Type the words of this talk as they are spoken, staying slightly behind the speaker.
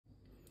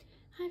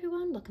Hi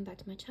everyone, welcome back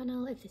to my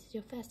channel. If this is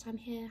your first time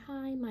here,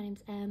 hi, my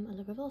name's Em, a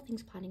lover of all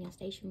things planning and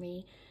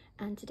stationery,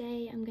 and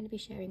today I'm going to be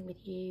sharing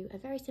with you a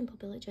very simple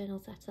bullet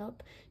journal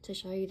setup to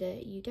show you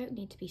that you don't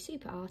need to be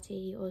super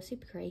arty or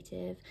super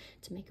creative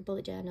to make a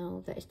bullet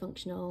journal that is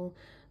functional,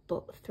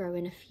 but throw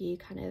in a few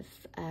kind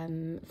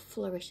of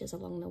flourishes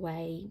along the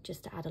way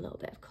just to add a little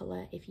bit of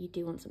colour if you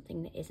do want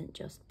something that isn't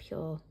just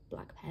pure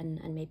black pen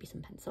and maybe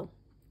some pencil.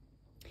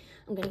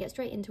 I'm going to get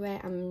straight into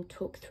it and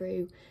talk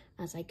through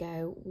as I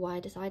go why I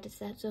decided to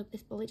set up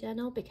this bullet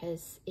journal,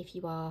 because if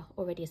you are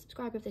already a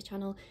subscriber of this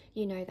channel,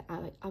 you know that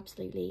I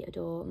absolutely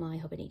adore my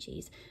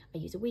Hobonichis. I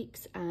use a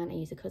Weeks and I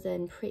use a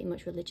Cousin pretty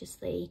much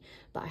religiously,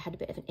 but I had a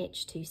bit of an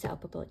itch to set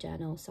up a bullet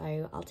journal,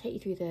 so I'll take you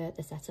through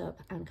the setup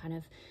and kind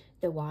of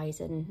the whys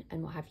and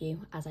what have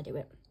you as I do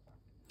it.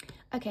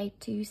 Okay,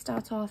 to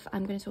start off,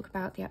 I'm going to talk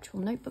about the actual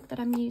notebook that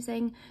I'm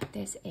using.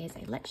 This is a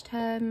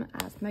Lechterm,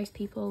 as most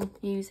people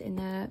use in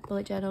their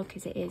bullet journal,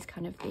 because it is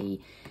kind of the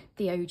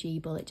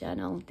OG bullet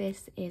journal.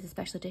 This is a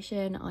special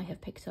edition I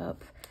have picked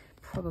up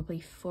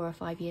probably 4 or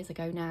 5 years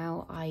ago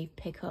now. I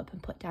pick up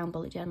and put down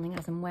bullet journaling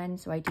as and when,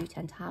 so I do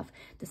tend to have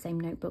the same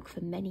notebook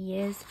for many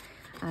years.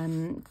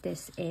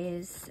 This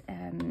is,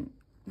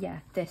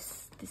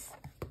 this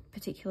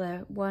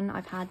particular one,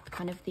 I've had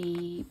kind of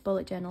the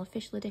bullet journal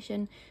official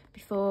edition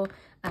before,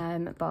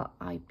 but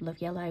I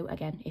love yellow.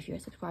 Again, if you're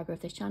a subscriber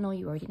of this channel,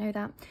 you already know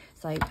that,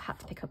 so I had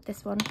to pick up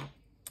this one.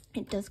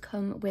 It does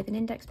come with an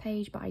index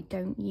page, but I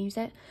don't use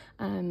it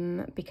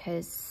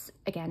because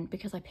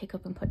I pick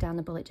up and put down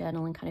the bullet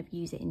journal and kind of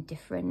use it in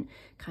different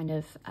kind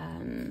of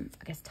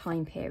I guess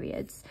time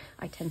periods.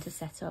 I tend to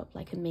set up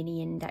like a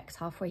mini index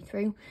halfway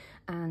through,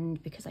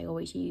 and because I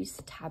always use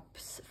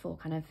tabs for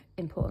kind of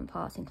important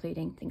parts,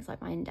 including things like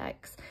my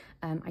index,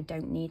 I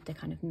don't need the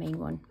kind of main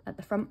one at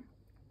the front.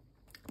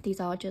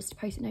 These are just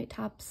post-it note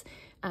tabs.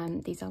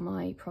 These are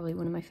probably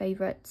one of my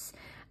favourites.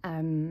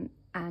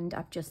 And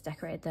I've just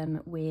decorated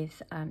them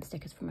with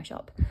stickers from my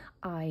shop.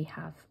 I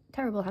have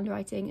terrible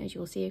handwriting, as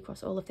you'll see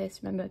across all of this.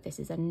 Remember, this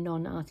is a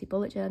non-arty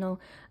bullet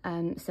journal,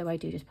 so I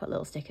do just put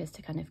little stickers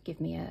to kind of give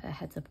me a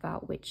heads up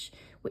about which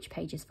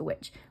page is for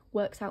which.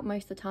 Works out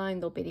most of the time.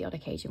 There'll be the odd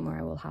occasion where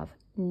I will have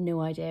no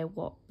idea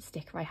what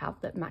sticker I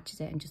have that matches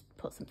it and just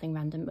put something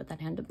random, but then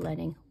I end up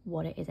learning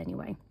what it is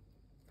anyway.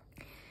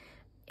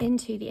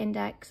 Into the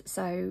index,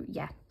 so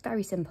yeah,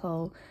 very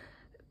simple.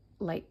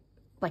 Like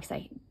I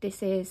say,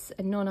 this is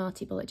a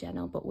non-arty bullet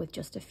journal, but with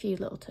just a few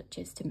little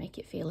touches to make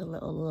it feel a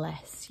little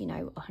less, you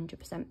know,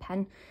 100%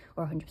 pen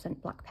or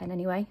 100% black pen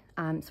anyway.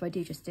 So I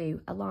do just do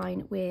a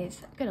line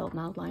with a good old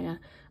mild liner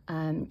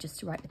just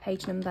to write the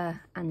page number,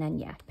 and then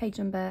yeah, page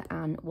number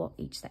and what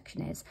each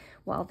section is.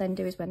 What I'll then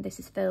do is when this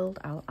is filled,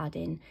 I'll add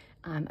in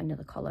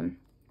another column.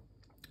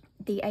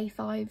 The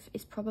A5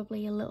 is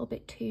probably a little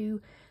bit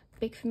too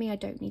big for me. I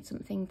don't need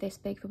something this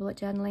big for bullet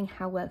journaling.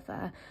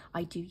 However,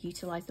 I do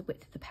utilize the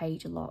width of the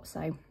page a lot,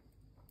 so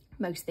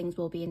most things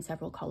will be in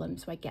several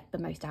columns, so I get the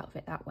most out of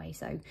it that way.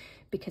 So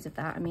because of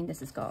that, I mean,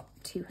 this has got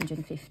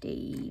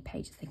 250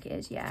 pages, I think it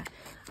is. Yeah,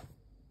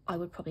 I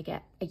would probably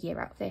get a year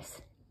out of this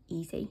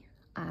easy,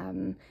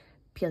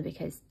 purely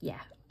because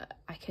yeah,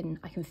 I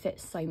can fit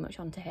so much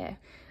onto here.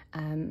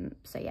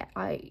 So yeah,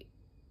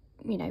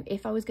 you know,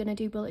 if I was going to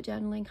do bullet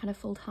journaling kind of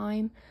full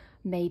time,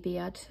 maybe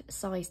I'd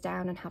size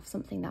down and have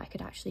something that I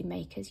could actually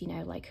make as, you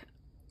know, like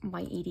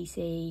my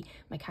EDC,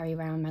 my carry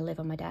around, my live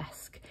on my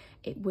desk.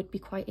 It would be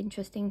quite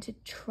interesting to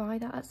try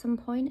that at some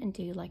point and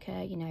do like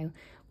a, you know,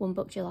 one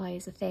book July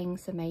is a thing.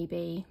 So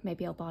maybe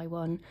I'll buy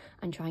one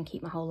and try and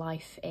keep my whole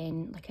life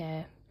in like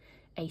a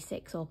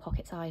A6 or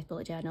pocket size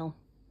bullet journal.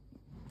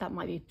 That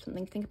might be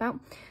something to think about.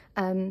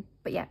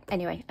 But yeah,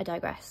 anyway, I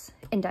digress.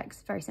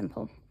 Index, very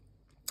simple.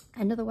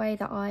 Another way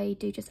that I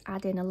do just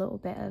add in a little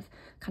bit of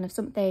kind of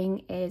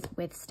something is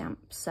with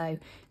stamps. So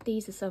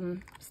these are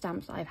some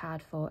stamps that I've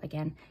had for,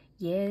 again,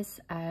 years.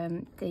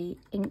 The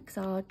inks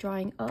are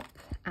drying up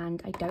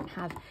and I don't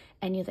have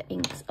any other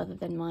inks other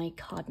than my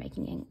card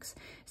making inks.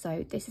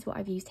 So this is what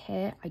I've used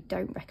here. I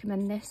don't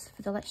recommend this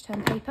for the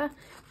Lechterm paper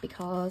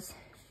because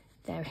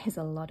there is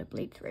a lot of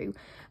bleed through.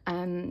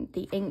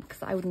 The inks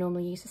that I would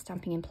normally use for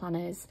stamping in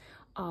planners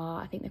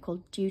are, I think they're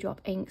called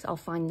dewdrop inks. I'll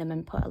find them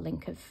and put a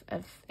link of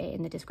it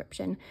in the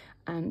description.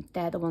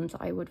 They're the ones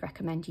that I would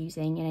recommend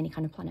using in any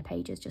kind of planner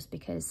pages, just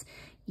because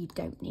you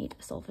don't need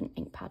a solvent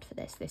ink pad for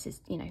this. This is,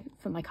 you know,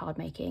 for my card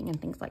making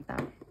and things like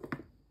that.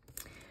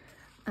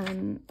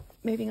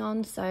 Moving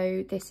on,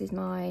 so this is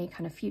my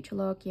kind of future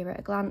log, year at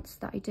a glance,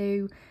 that I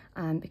do,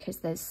 because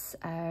there's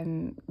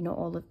not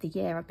all of the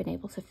year I've been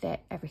able to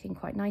fit everything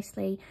quite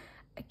nicely.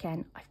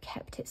 Again, I've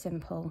kept it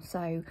simple,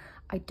 so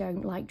I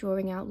don't like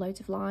drawing out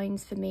loads of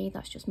lines. For me,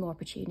 that's just more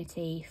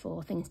opportunity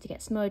for things to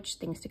get smudged,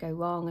 things to go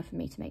wrong, and for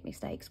me to make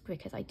mistakes,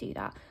 because I do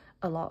that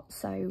a lot.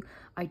 So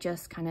I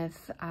just kind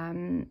of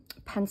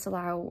pencil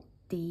out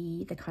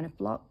the kind of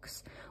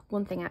blocks.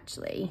 One thing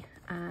actually,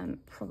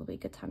 probably a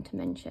good time to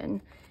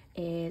mention,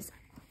 is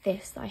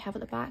this that I have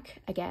at the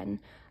back. Again,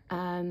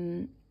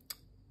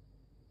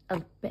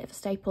 a bit of a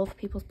staple for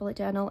people's bullet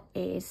journal.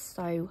 It is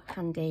so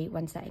handy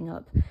when setting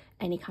up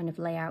any kind of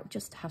layout,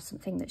 just to have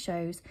something that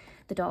shows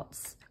the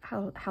dots,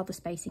 how the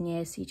spacing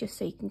is, so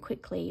you can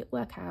quickly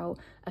work out,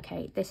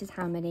 okay, this is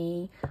how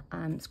many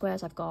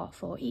squares I've got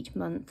for each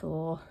month,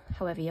 or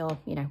however you're,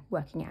 you know,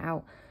 working it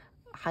out.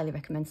 I highly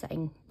recommend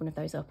setting one of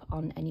those up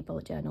on any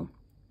bullet journal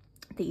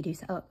that you do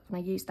set up, and I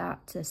use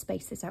that to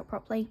space this out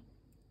properly.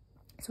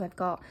 So I've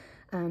got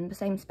the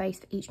same space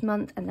for each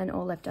month, and then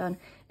all I've done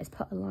is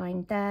put a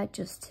line there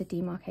just to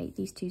demarcate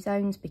these two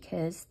zones,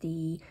 because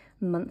the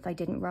month I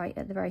didn't write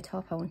at the very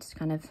top. I wanted to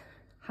kind of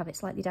have it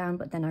slightly down,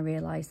 but then I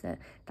realised that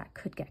that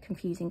could get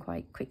confusing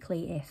quite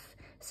quickly if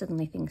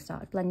suddenly things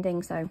started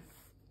blending. So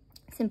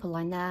simple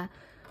line there.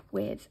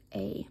 With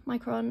a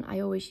micron, I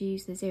always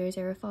use the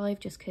 005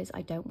 just because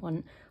I don't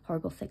want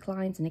horrible thick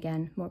lines, and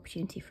again, more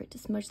opportunity for it to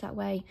smudge that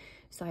way.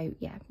 So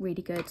yeah,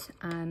 really good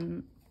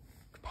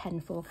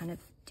pen for kind of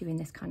doing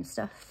this kind of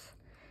stuff.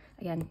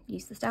 Again,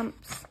 use the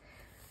stamps.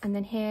 And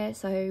then here,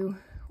 so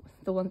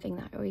the one thing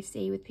that I always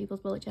see with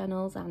people's bullet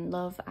journals and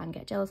love and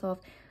get jealous of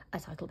are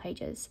title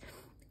pages.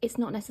 It's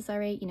not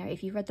necessary, you know,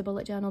 if you've read the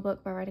bullet journal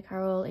book by Ryder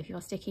Carroll, if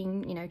you're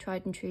sticking, you know,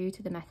 tried and true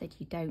to the method,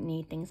 you don't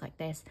need things like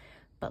this.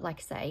 But like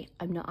I say,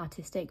 I'm not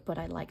artistic, but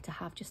I like to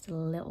have just a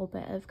little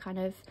bit of kind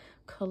of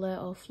colour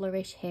or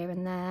flourish here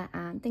and there,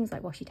 and things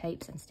like washi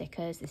tapes and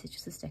stickers. This is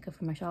just a sticker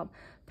from my shop.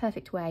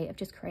 Perfect way of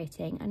just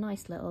creating a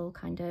nice little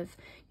kind of,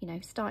 you know,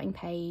 starting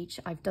page.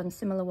 I've done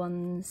similar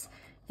ones.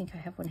 I think I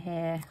have one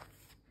here.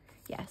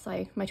 Yeah,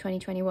 so my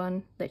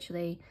 2021,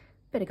 literally,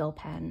 bit of gold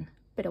pen,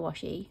 bit of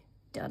washi,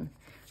 done.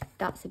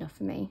 That's enough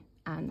for me.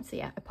 So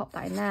yeah, I pop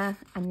that in there,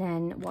 and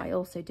then what I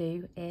also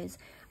do is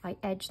I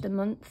edge the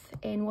month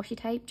in washi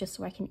tape just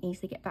so I can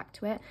easily get back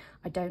to it.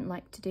 I don't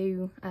like to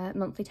do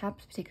monthly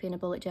tabs, particularly in a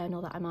bullet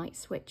journal that I might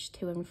switch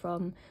to and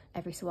from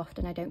every so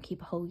often. I don't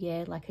keep a whole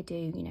year like I do,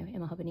 you know, in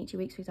my Hobonichi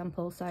weeks, for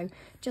example. So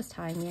just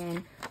tying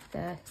in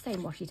the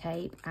same washi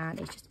tape, and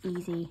it's just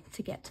easy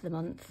to get to the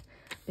month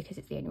because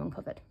it's the only one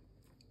covered.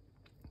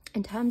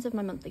 In terms of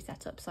my monthly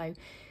setup, so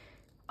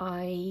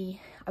I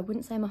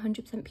wouldn't say I'm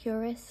 100%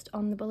 purist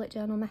on the bullet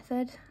journal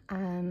method.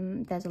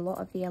 There's a lot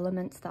of the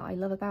elements that I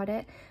love about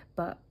it,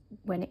 but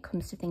when it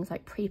comes to things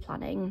like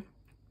pre-planning,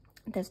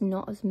 there's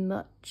not as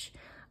much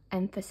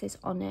emphasis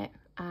on it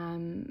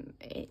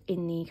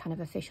in the kind of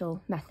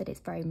official method. It's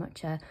very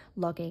much a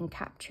logging,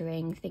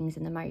 capturing things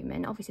in the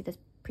moment. Obviously there's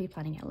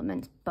pre-planning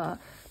elements, but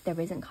there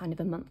isn't kind of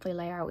a monthly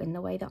layout in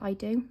the way that I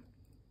do.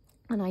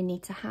 And I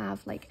need to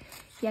have, like,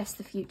 yes,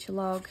 the future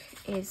log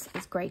is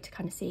great to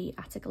kind of see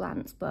at a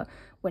glance, but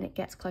when it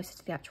gets closer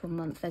to the actual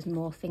month, there's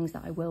more things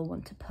that I will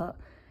want to put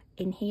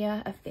in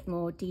here, a bit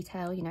more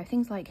detail, you know,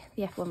 things like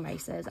the F1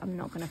 races, I'm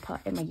not going to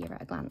put in my year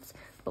at a glance,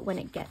 but when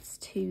it gets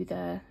to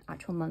the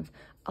actual month,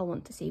 I'll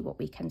want to see what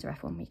weekends are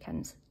F1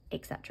 weekends,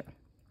 etc.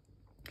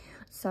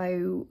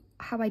 So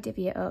how I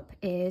divvy it up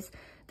is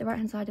the right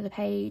hand side of the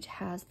page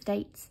has the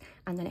dates,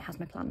 and then it has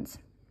my plans.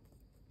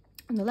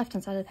 On the left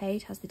hand side of the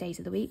page has the days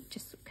of the week,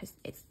 just because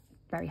it's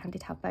very handy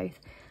to have both.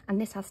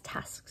 And this has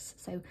tasks,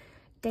 so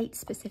date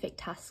specific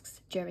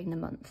tasks during the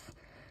month.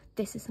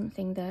 This is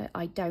something that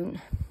I don't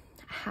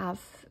have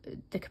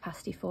the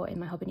capacity for in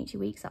my Hobonichi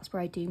weeks. That's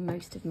where I do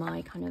most of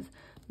my kind of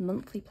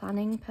monthly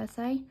planning per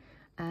se,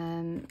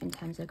 in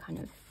terms of kind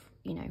of,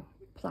 you know,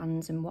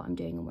 plans and what I'm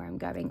doing and where I'm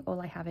going.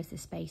 All I have is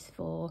this space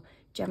for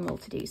general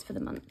to-dos for the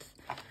month.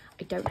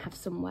 I don't have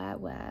somewhere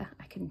where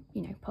I can,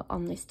 you know, put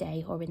on this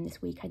day or in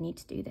this week I need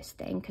to do this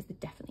thing, because there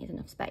definitely is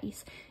enough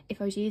space.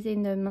 If I was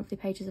using the monthly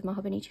pages of my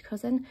Hobonichi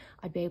cousin,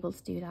 I'd be able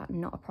to do that,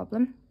 not a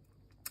problem.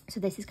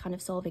 So this is kind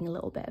of solving a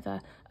little bit of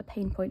a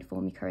pain point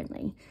for me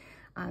currently.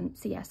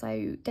 So yeah,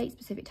 so date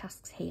specific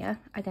tasks here.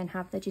 I then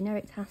have the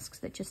generic tasks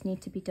that just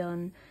need to be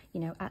done, you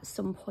know, at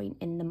some point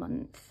in the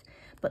month.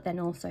 But then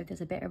also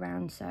there's a bit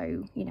around,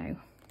 so, you know,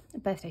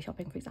 birthday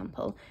shopping, for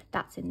example,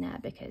 that's in there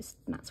because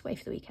Matt's away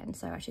for the weekend.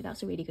 So actually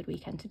that's a really good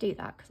weekend to do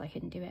that, because I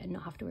can do it and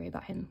not have to worry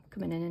about him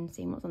coming in and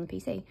seeing what's on the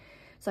PC.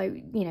 So,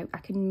 you know, I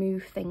can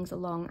move things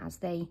along as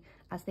they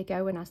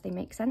go and as they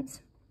make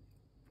sense.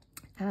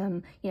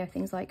 You know,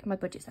 things like my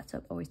budget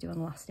setup, always do on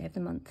the last day of the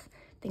month,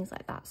 things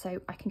like that.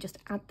 So I can just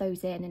add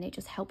those in, and it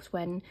just helps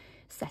when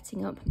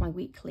setting up my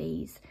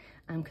weeklies,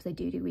 because I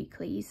do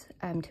weeklies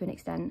to an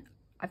extent.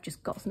 I've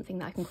just got something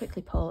that I can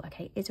quickly pull.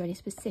 Okay, is there any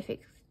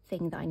specific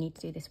thing that I need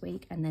to do this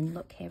week? And then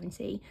look here and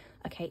see,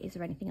 okay, is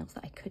there anything else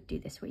that I could do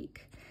this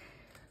week?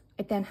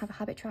 I then have a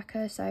habit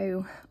tracker.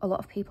 So a lot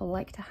of people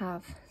like to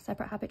have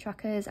separate habit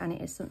trackers, and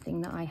it is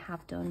something that I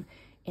have done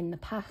in the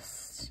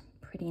past.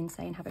 Pretty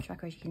insane habit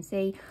tracker, as you can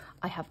see.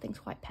 I have things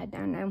quite pared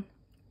down now.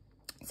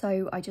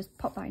 So I just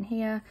pop that in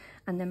here,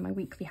 and then my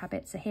weekly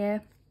habits are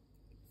here.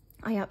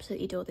 I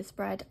absolutely adore this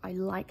spread. I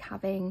like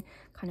having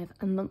kind of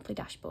a monthly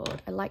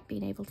dashboard. I like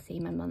being able to see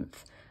my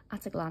month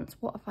at a glance.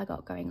 What have I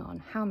got going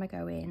on? How am I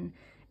going?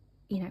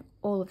 You know,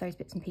 all of those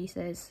bits and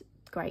pieces.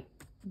 Great,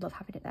 love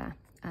having it there.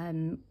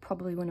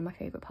 Probably one of my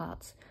favourite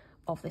parts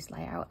of this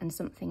layout, and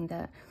something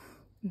that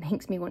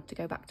makes me want to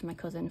go back to my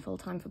cousin full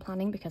time for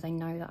planning, because I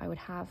know that I would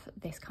have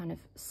this kind of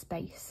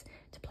space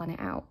to plan it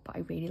out. But I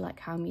really like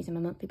how I'm using my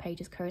monthly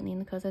pages currently in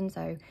the cousin.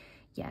 So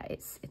yeah,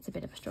 it's a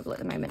bit of a struggle at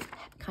the moment,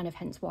 kind of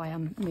hence why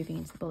I'm moving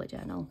into the bullet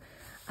journal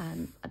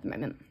at the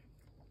moment.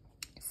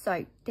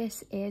 So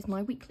this is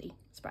my weekly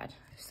spread.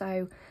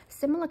 So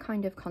similar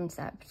kind of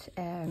concept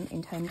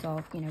in terms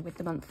of, you know, with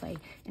the monthly,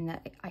 in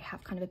that I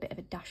have kind of a bit of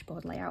a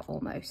dashboard layout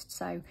almost.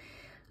 So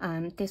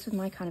this was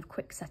my kind of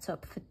quick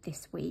setup for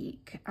this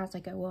week. As I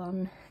go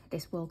on,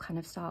 this will kind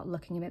of start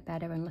looking a bit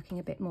better and looking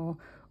a bit more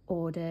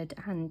ordered,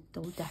 and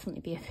there'll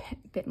definitely be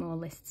a bit more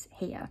lists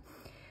here.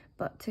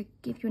 But to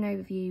give you an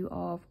overview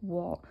of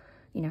what,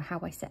 you know,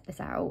 how I set this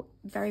out,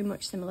 very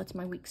much similar to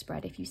my week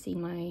spread. If you've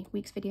seen my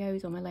week's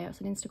videos or my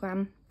layouts on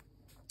Instagram,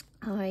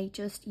 I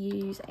just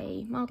use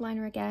a mild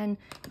liner again,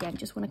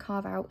 just want to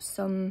carve out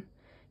some,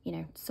 you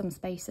know, some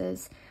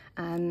spaces.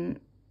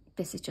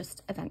 This is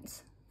just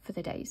events for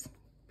the days,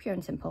 pure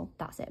and simple,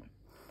 that's it.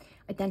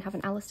 I then have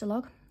an Alistair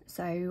log.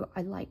 So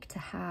I like to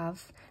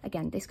have,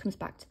 again, this comes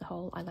back to the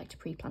whole, I like to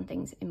pre-plan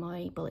things in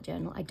my bullet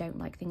journal. I don't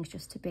like things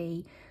just to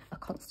be a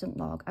constant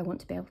log. I want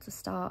to be able to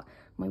start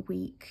my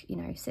week, you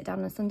know, sit down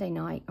on a Sunday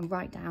night and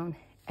write down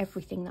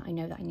everything that I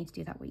know that I need to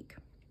do that week.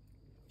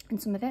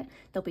 And some of it,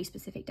 there'll be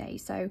specific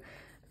days. So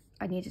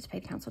I needed to pay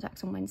the council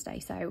tax on Wednesday,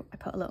 so I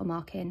put a little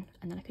mark in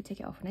and then I could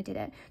tick it off when I did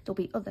it. There'll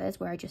be others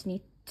where I just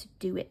need to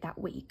do it that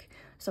week.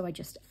 So I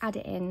just add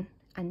it in,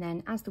 and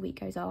then as the week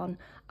goes on,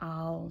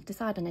 I'll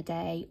decide on a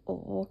day,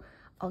 or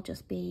I'll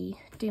just be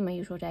doing my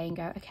usual day and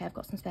go, okay, I've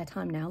got some spare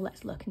time now,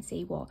 let's look and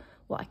see what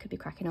I could be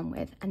cracking on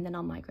with, and then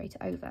I'll migrate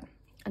it over.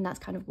 And that's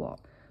kind of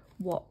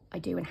what I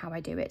do and how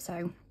I do it.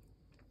 So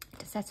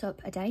to set up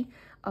a day,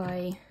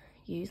 I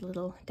use a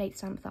little date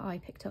stamp that I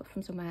picked up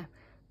from somewhere,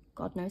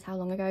 God knows how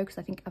long ago, because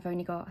I think I've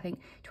only got, I think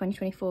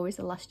 2024 is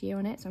the last year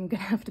on it, so I'm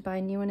gonna have to buy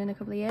a new one in a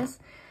couple of years.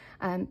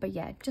 But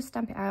yeah, just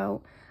stamp it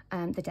out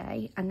the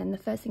day, and then the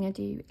first thing I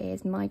do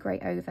is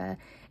migrate over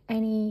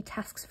any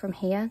tasks from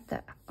here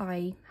that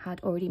I had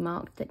already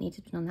marked that needed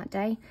to be done on that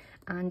day,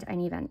 and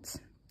any events.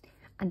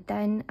 And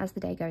then as the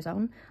day goes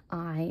on,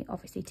 I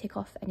obviously tick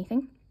off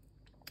anything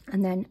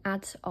and then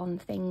add on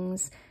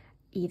things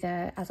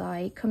either as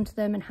I come to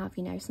them and have,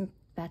 you know, some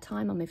spare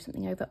time, I'll move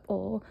something over,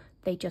 or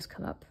they just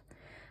come up.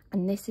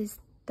 And this is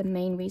the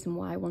main reason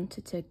why I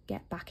wanted to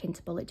get back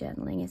into bullet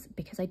journaling, is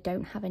because I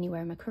don't have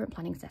anywhere in my current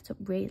planning setup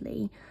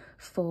really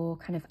for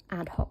kind of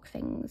ad hoc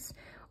things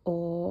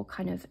or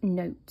kind of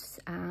notes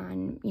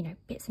and, you know,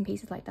 bits and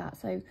pieces like that.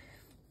 So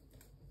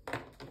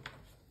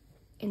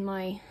in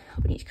my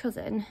Hub and Each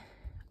Cousin,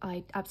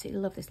 I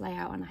absolutely love this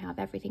layout, and I have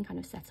everything kind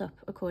of set up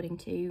according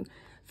to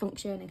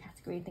function and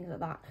category and things like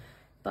that.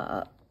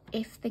 But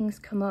if things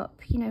come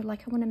up, you know,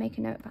 like I want to make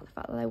a note about the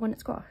fact that I want a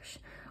squash,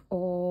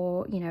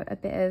 or, you know, a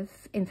bit of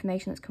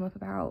information that's come up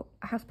about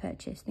a house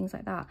purchase, things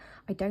like that,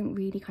 I don't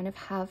really kind of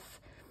have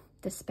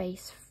the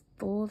space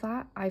for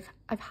that. I've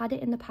had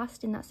it in the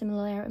past in that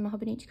similar layout in my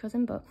Hub and Each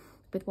Cousin, but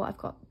with what I've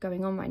got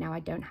going on right now,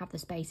 I don't have the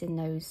space in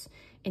those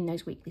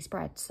weekly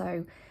spreads.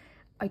 So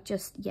I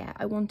just, yeah,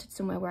 I wanted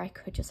somewhere where I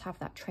could just have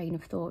that train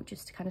of thought,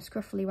 just to kind of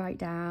scruffily write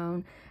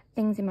down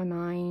things in my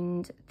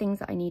mind, things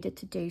that I needed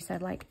to do. So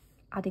like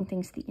adding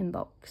things to the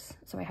inbox.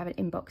 So I have an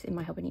inbox in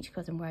my Hub and Each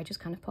Cousin where I just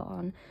kind of put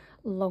on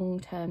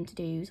long-term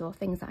to-dos, or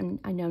things that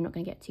I know I'm not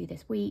going to get to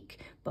this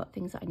week, but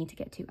things that I need to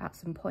get to at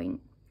some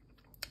point.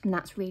 And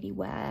that's really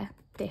where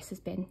this has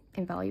been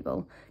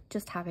invaluable,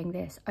 just having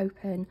this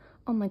open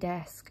on my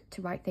desk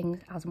to write things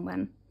as and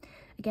when.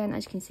 Again,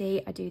 as you can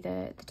see, I do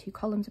the 2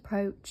 columns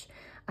approach,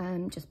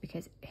 just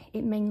because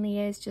it mainly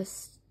is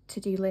just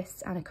to-do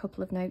lists and a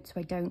couple of notes, so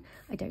I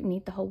don't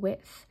need the whole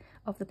width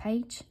of the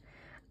page.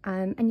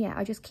 And yeah,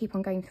 I just keep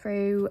on going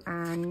through,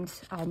 and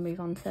I'll move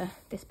on to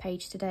this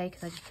page today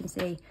because, as you can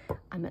see,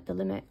 I'm at the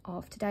limit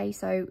of today.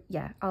 So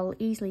yeah, I'll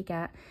easily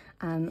get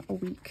a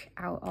week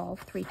out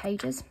of 3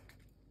 pages.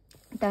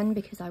 Then,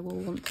 because I will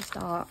want to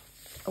start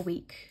a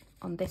week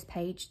on this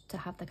page to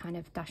have the kind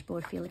of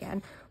dashboard feel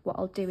again, what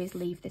I'll do is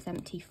leave this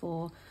empty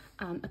for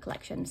a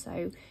collection.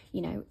 So,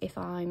 you know, if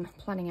I'm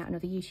planning out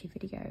another YouTube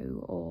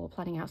video, or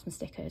planning out some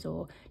stickers,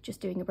 or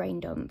just doing a brain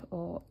dump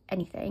or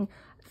anything,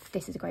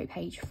 this is a great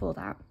page for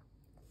that.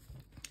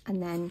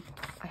 And then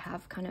I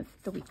have kind of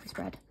the weekly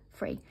spread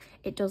free.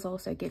 It does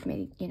also give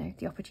me, you know,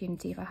 the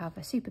opportunity, if I have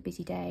a super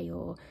busy day,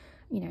 or,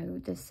 you know,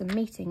 there's some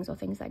meetings or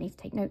things that I need to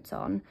take notes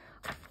on,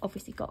 I've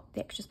obviously got the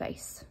extra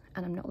space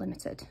and I'm not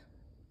limited.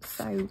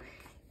 So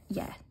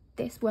yeah,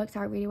 this works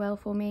out really well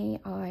for me.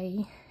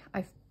 I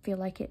feel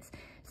like it's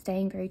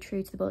staying very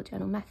true to the bullet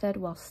journal method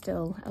while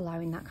still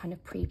allowing that kind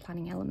of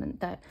pre-planning element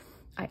that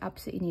I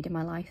absolutely need in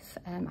my life.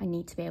 I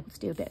need to be able to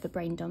do a bit of a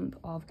brain dump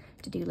of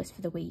to-do list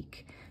for the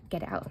week,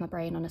 get it out of my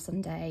brain on a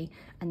Sunday,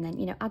 and then,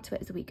 you know, add to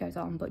it as the week goes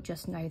on, but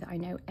just know that I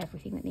know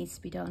everything that needs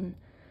to be done.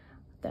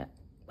 That,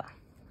 well,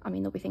 I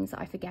mean, there'll be things that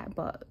I forget,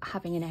 but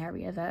having an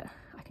area that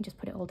I can just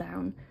put it all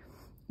down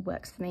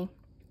works for me.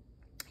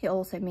 It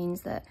also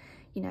means that,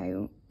 you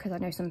know, because I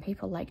know some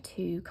people like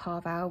to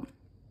carve out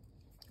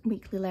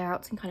weekly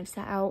layouts and kind of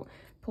set out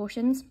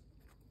portions.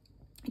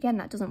 Again,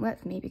 that doesn't work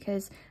for me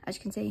because, as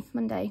you can see,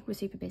 Monday was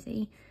super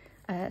busy,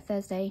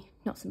 Thursday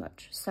not so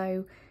much.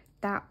 So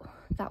that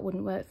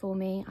wouldn't work for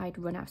me. I'd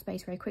run out of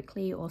space very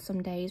quickly, or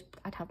some days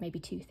I'd have maybe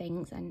 2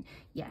 things. And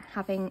yeah,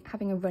 having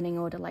a running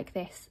order like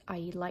this,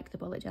 I like the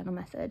bullet journal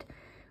method,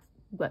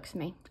 works for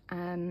me.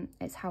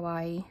 It's how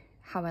I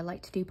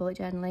like to do bullet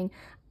journaling.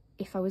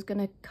 If I was going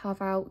to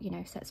carve out, you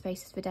know, set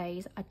spaces for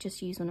days, I'd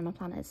just use one of my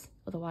planners.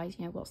 Otherwise,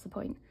 you know, what's the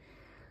point?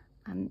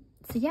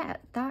 So yeah,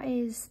 that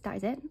is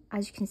it.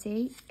 As you can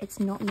see, it's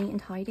not neat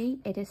and tidy,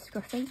 it is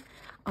scruffy.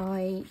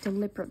 I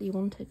deliberately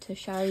wanted to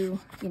show,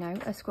 you know,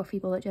 a scruffy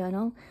bullet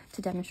journal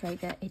to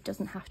demonstrate that it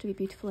doesn't have to be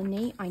beautiful and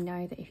neat. I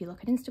know that if you look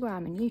at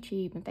Instagram and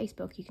YouTube and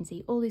Facebook, you can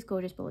see all these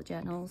gorgeous bullet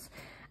journals,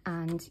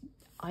 and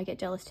I get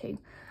jealous too.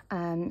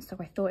 So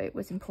I thought it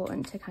was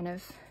important to kind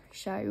of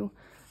show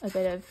a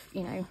bit of,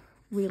 you know,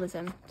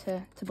 realism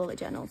to bullet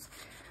journals.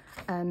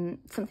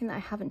 Something that I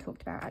haven't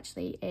talked about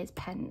actually is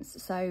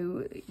pens.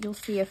 So you'll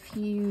see a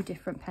few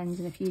different pens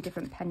and a few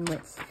different pen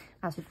widths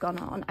as we've gone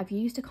on. I've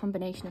used a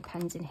combination of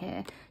pens in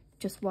here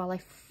just while I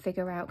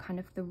figure out kind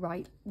of the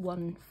right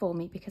one for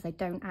me, because I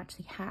don't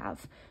actually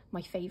have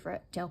my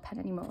favourite gel pen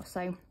anymore.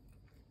 So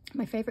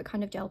my favourite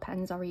kind of gel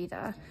pens are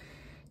either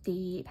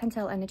the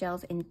Pentel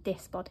Energels in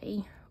this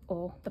body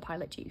or the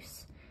Pilot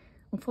Juice.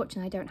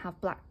 Unfortunately, I don't have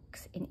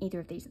blacks in either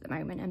of these at the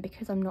moment, and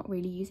because I'm not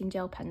really using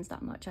gel pens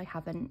that much, I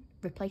haven't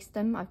replaced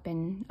them. I've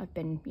been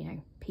you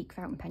know, peak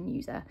fountain pen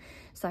user,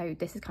 so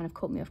this has kind of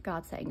caught me off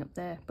guard setting up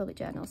the bullet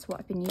journal. So what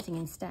I've been using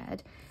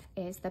instead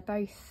is, they're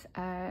both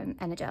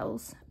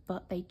Energels,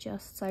 but they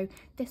just, so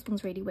this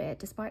one's really weird,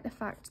 despite the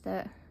fact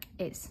that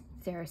it's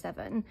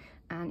 07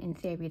 and in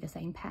theory the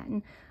same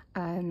pen.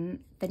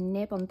 The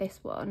nib on this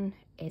one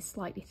is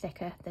slightly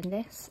thicker than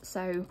this,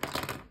 so,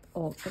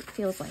 or it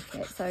feels like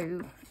it.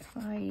 So if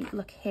I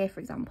look here,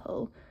 for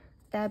example,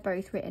 they're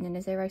both written in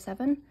a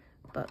 07,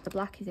 but the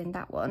black is in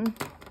that one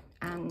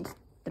and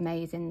the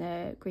May is in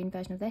the green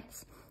version of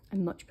this. I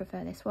much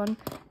prefer this one.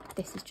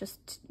 This is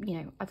just, you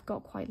know, I've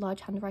got quite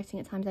large handwriting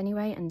at times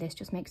anyway, and this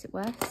just makes it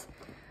worse.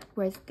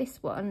 Whereas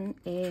this one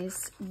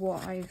is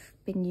what I've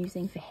been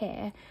using for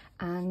here,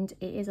 and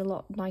it is a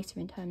lot nicer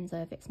in terms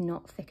of it's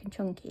not thick and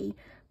chunky,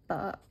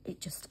 but it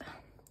just,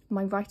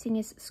 my writing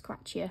is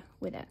scratchier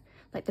with it.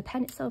 Like, the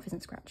pen itself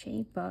isn't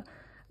scratchy, but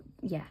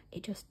yeah,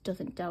 it just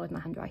doesn't gel with my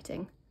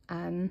handwriting.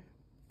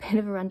 Bit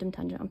of a random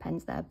tangent on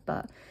pens there,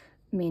 but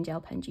me and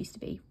gel pens used to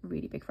be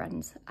really big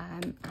friends,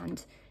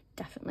 and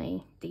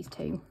definitely these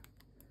two.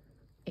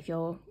 If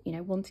you're, you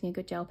know, wanting a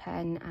good gel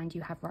pen and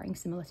you have writing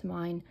similar to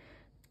mine,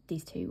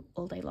 these two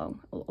all day long,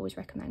 I'll always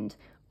recommend.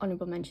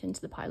 Honourable mention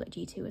to the Pilot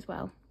G2 as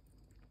well.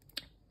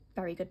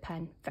 Very good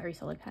pen, very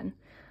solid pen.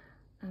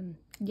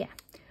 Yeah,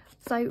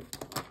 so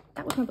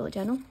that was my bullet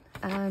journal.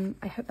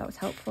 I hope that was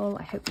helpful.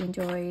 I hope you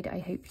enjoyed. I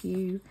hope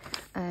you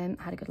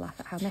had a good laugh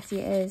at how messy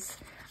it is.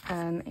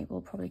 It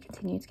will probably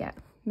continue to get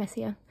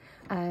messier.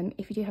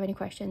 If you do have any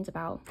questions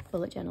about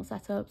bullet journal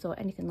setups or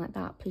anything like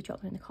that, please drop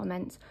them in the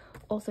comments.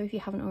 Also, if you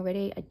haven't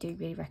already, I do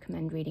really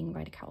recommend reading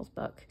Ryder Carroll's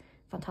book.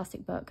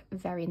 Fantastic book,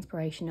 very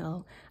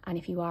inspirational. And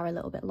if you are a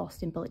little bit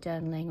lost in bullet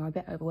journaling or a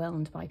bit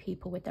overwhelmed by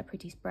people with their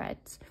pretty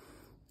spreads,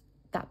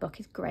 that book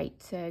is great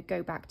to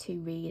go back to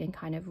read and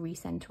kind of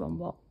recenter on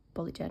what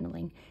bullet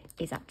journaling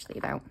is actually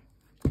about.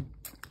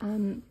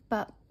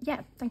 But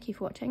yeah, thank you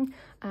for watching.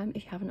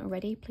 If you haven't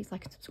already, please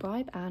like and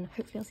subscribe, and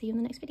hopefully I'll see you in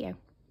the next video.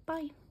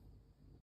 Bye.